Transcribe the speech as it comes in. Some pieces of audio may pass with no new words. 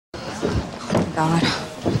God.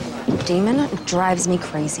 Damon drives me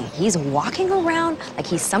crazy. He's walking around like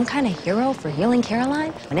he's some kind of hero for healing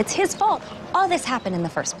Caroline, when it's his fault all this happened in the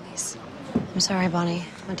first place. I'm sorry, Bonnie.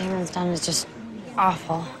 What Damon's done is just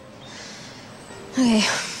awful. Okay.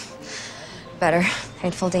 Better.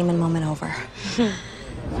 Hateful Damon moment over.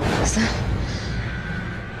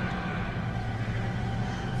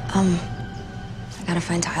 I gotta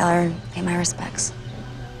find Tyler and pay my respects.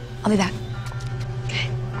 I'll be back. Okay.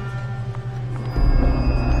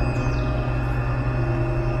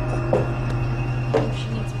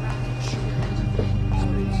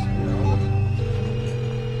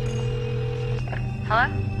 Hello?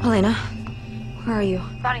 Elena, where are you?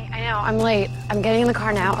 Bonnie, I know, I'm late. I'm getting in the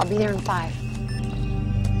car now. I'll be there in 5.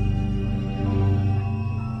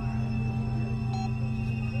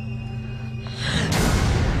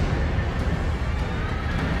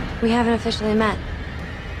 We haven't officially met.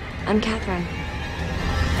 I'm Katherine.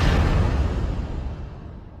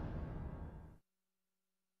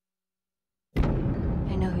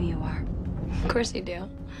 I know who you are. Of course you do.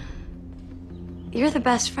 You're the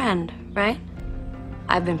best friend, right?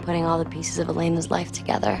 I've been putting all the pieces of Elena's life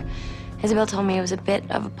together. Isabel told me it was a bit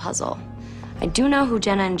of a puzzle. I do know who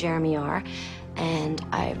Jenna and Jeremy are, and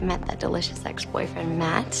I've met that delicious ex-boyfriend,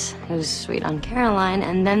 Matt, who's sweet on Caroline,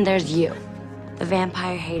 and then there's you, the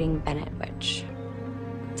vampire-hating Bennett witch.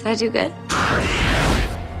 Did I do good?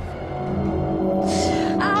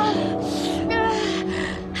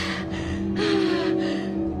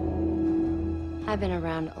 I've been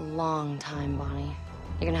around a long time, Bonnie.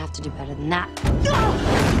 You're gonna have to do better than that.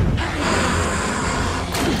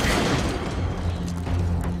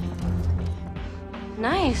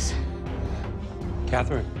 Nice.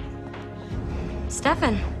 Katherine,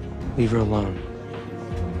 Stefan. leave her alone.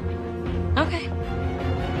 Okay.